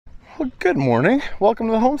Well, good morning. Welcome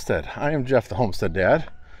to the Homestead. I am Jeff, the Homestead Dad.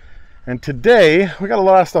 And today, we got a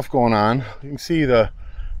lot of stuff going on. You can see the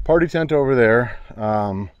party tent over there.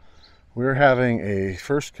 We're having a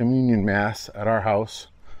first communion mass at our house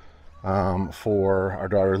for our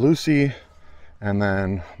daughter Lucy, and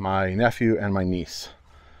then my nephew and my niece.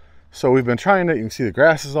 So we've been trying to, you can see the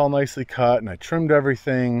grass is all nicely cut, and I trimmed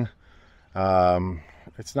everything.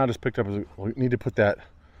 It's not as picked up as we need to put that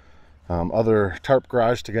other tarp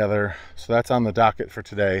garage together, so that's on the docket for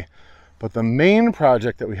today. But the main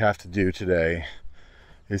project that we have to do today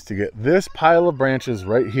is to get this pile of branches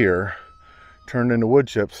right here turned into wood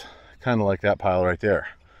chips, kind of like that pile right there.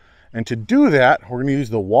 And to do that, we're going to use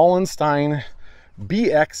the Wallenstein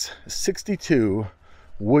BX62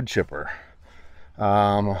 wood chipper.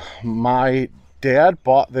 My dad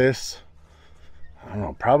bought this, I don't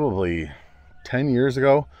know, probably 10 years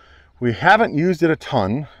ago. We haven't used it a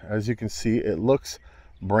ton. As you can see, it looks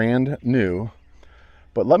brand new,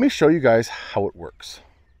 but let me show you guys how it works.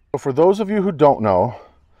 So for those of you who don't know,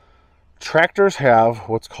 tractors have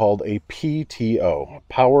what's called a PTO,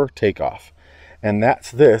 power takeoff, and that's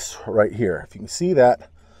this right here. If you can see that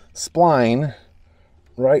spline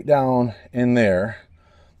right down in there,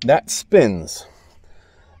 that spins,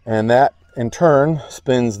 and that in turn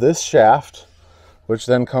spins this shaft, which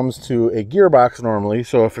then comes to a gearbox normally.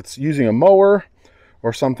 So if it's using a mower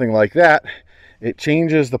or something like that, it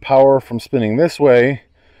changes the power from spinning this way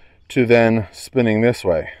to then spinning this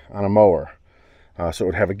way on a mower. So it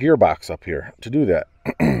would have a gearbox up here to do that.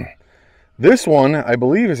 This one, I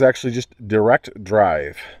believe, is actually just direct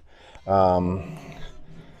drive. So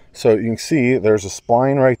you can see there's a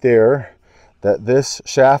spline right there that this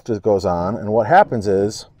shaft goes on, and what happens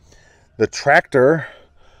is the tractor,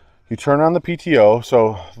 you turn on the PTO.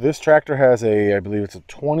 So this tractor has I believe it's a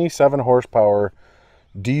 27 horsepower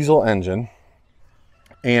diesel engine,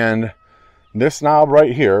 and this knob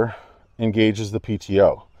right here engages the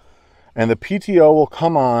PTO, and the PTO will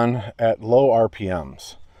come on at low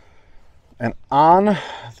RPMs. And on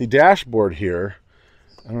the dashboard here,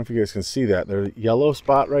 I don't know if you guys can see that, there's a yellow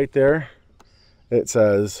spot right there. It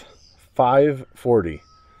says 540.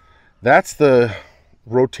 That's the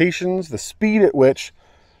rotations, the speed at which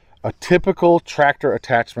a typical tractor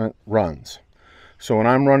attachment runs. So when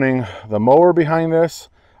I'm running the mower behind this,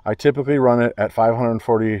 I typically run it at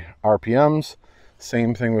 540 RPMs.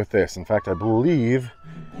 Same thing with this. In fact, I believe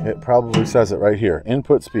it probably says it right here.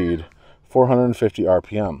 Input speed, 450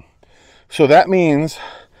 RPM. So that means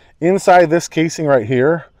inside this casing right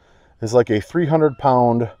here is like a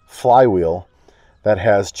 300-pound flywheel that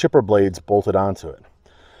has chipper blades bolted onto it.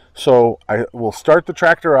 So I will start the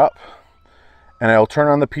tractor up, and I'll turn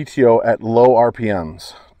on the PTO at low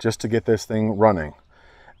RPMs just to get this thing running.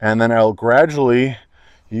 And then I'll gradually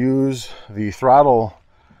use the throttle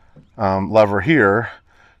lever here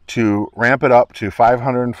to ramp it up to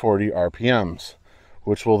 540 RPMs,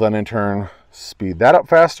 which will then in turn speed that up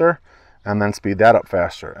faster and then speed that up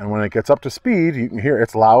faster. And when it gets up to speed, you can hear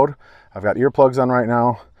it's loud. I've got earplugs on right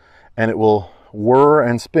now, and it will whir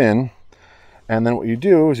and spin. And then what you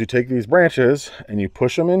do is you take these branches and you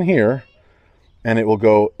push them in here, and it will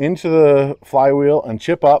go into the flywheel and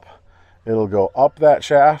chip up. It'll go up that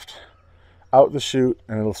shaft, out the chute,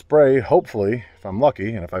 and it'll spray, hopefully, if I'm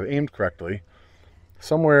lucky and if I've aimed correctly,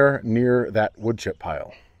 somewhere near that wood chip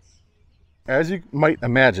pile. As you might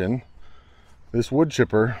imagine, this wood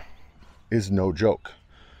chipper is no joke.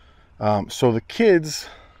 So the kids,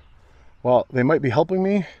 while they might be helping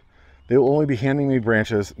me, they will only be handing me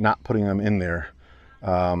branches, not putting them in there.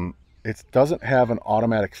 It doesn't have an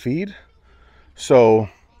automatic feed. So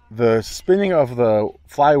the spinning of the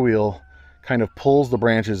flywheel kind of pulls the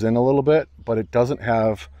branches in a little bit, but it doesn't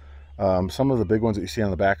have, some of the big ones that you see on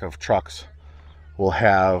the back of trucks will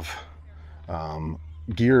have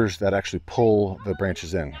gears that actually pull the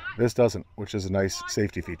branches in. This doesn't, which is a nice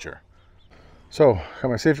safety feature. So, got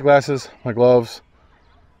my safety glasses, my gloves,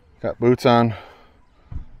 got boots on.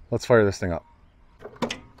 Let's fire this thing up.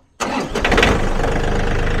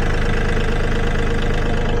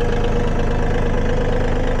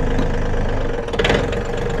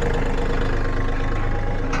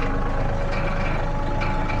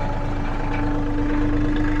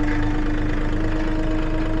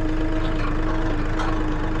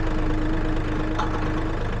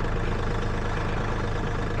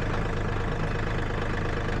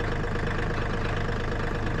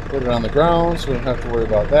 Put it on the ground so we don't have to worry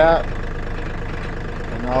about that.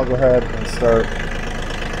 And now I'll go ahead and start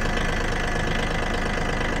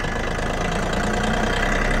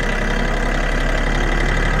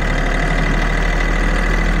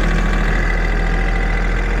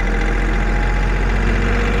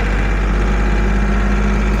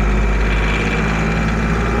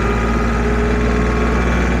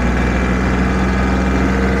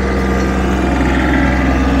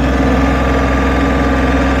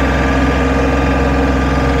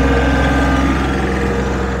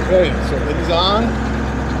Okay, so it is on,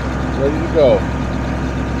 ready to go.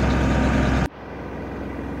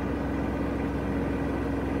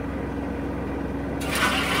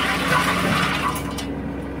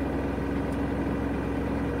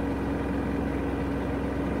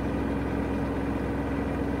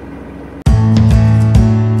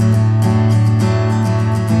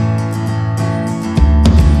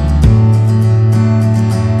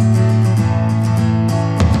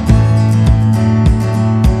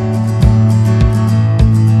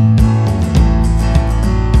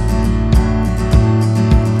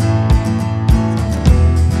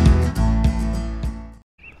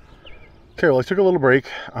 Okay, well, I took a little break.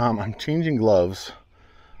 I'm changing gloves.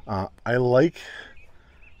 I like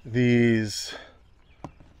these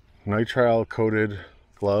nitrile coated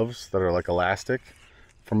gloves that are like elastic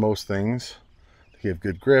for most things. They give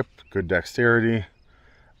good grip, good dexterity,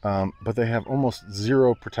 but they have almost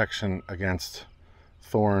zero protection against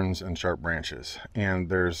thorns and sharp branches. And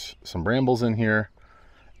there's some brambles in here,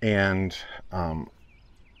 and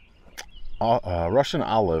Russian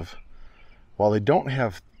olive, while they don't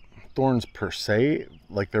have thorns per se,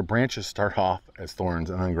 like their branches start off as thorns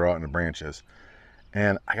and then grow out into branches.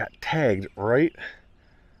 And I got tagged right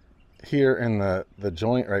here in the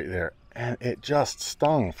joint right there, and it just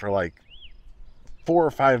stung for like 4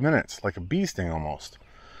 or 5 minutes, like a bee sting almost.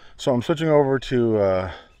 So I'm switching over to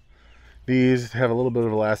these. Have a little bit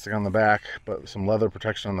of elastic on the back, but some leather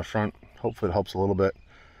protection on the front. Hopefully it helps a little bit.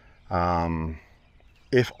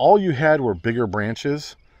 If all you had were bigger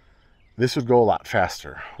branches, this would go a lot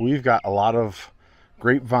faster. We've got a lot of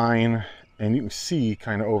grapevine, and you can see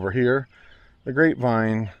kind of over here, the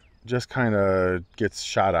grapevine just kind of gets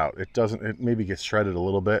shot out. It maybe gets shredded a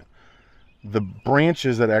little bit. The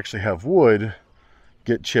branches that actually have wood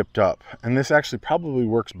get chipped up, and this actually probably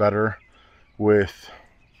works better with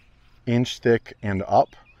inch thick and up.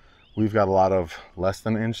 We've got a lot of less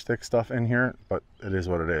than inch thick stuff in here, but it is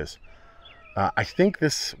what it is. I think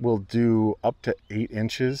this will do up to 8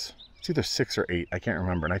 inches. It's either 6 or 8, I can't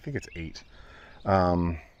remember, and I think it's 8.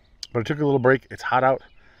 But I took a little break. It's hot out,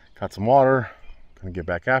 got some water, gonna get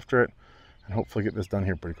back after it, and hopefully get this done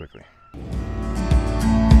here pretty quickly.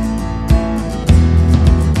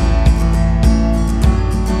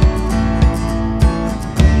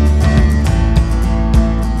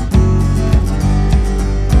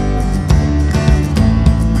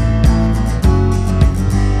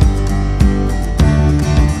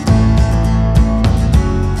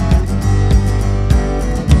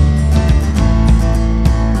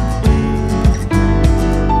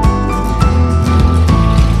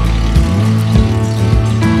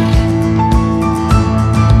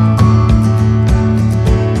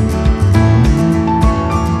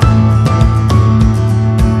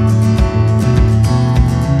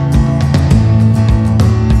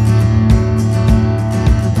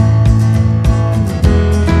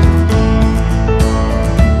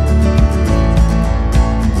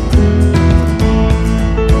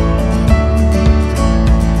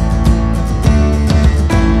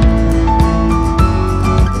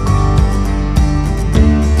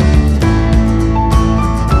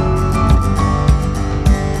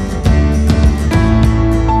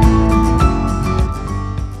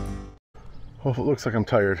 Well, if it looks like I'm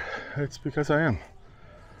tired, it's because I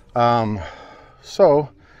am. So,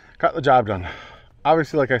 got the job done.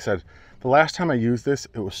 Obviously, like I said, the last time I used this,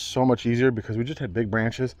 it was so much easier because we just had big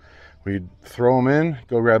branches. We'd throw them in,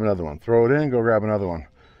 go grab another one. Throw it in, go grab another one.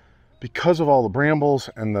 Because of all the brambles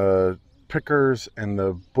and the prickers and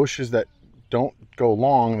the bushes that don't go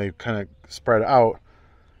long, they kind of spread out,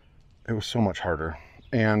 it was so much harder.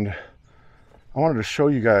 And I wanted to show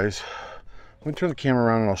you guys. Let me turn the camera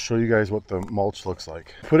around and I'll show you guys what the mulch looks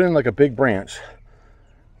like. Put in like a big branch.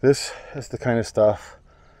 This is the kind of stuff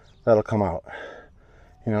that'll come out.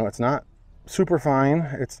 You know, it's not super fine,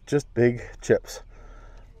 it's just big chips.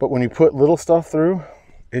 But when you put little stuff through,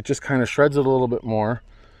 it just kind of shreds it a little bit more.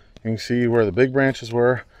 You can see where the big branches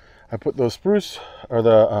were. I put those spruce, or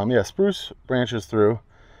the spruce branches through,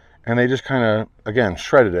 and they just kind of, again,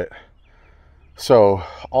 shredded it. So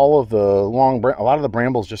all of the a lot of the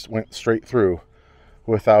brambles just went straight through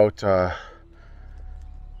without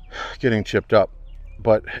getting chipped up.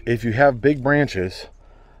 But if you have big branches,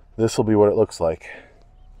 this will be what it looks like.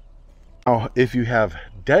 Now, if you have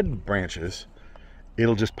dead branches,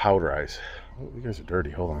 it'll just powderize. Oh, you guys are dirty,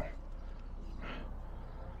 hold on.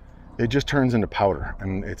 It just turns into powder,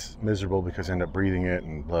 and it's miserable because I end up breathing it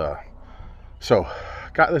and blah. So,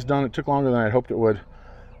 got this done. It took longer than I hoped it would.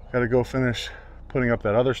 Got to go finish putting up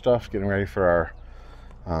that other stuff, getting ready for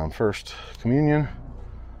our first communion.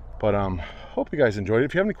 But hope you guys enjoyed it.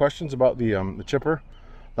 If you have any questions about the chipper,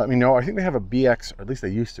 let me know. I think they have a BX, or at least they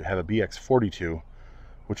used to have a BX42,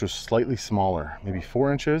 which was slightly smaller, maybe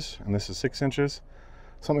 4 inches, and this is 6 inches,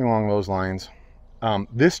 something along those lines.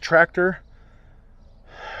 This tractor,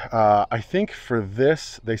 I think for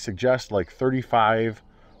this, they suggest like 35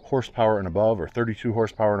 horsepower and above, or 32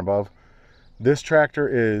 horsepower and above. This tractor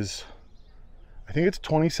is, I think it's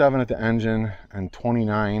 27 at the engine and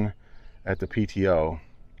 29 at the PTO,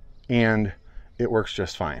 and it works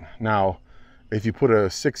just fine. Now, if you put a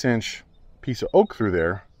 6-inch piece of oak through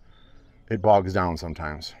there, it bogs down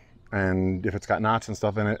sometimes. And if it's got knots and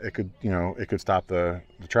stuff in it, it could, you know, it could stop the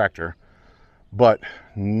tractor. But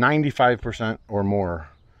 95% or more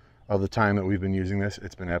of the time that we've been using this,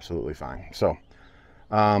 it's been absolutely fine. So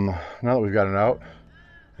now that we've got it out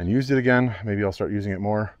and used it again, maybe I'll start using it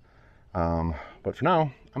more. But for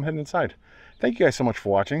now, I'm heading inside. Thank you guys so much for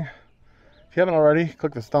watching. If you haven't already,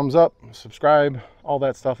 click the thumbs up, subscribe, all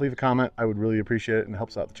that stuff. Leave a comment. I would really appreciate it, and it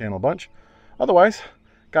helps out the channel a bunch. Otherwise,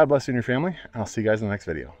 God bless you and your family, and I'll see you guys in the next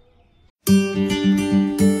video.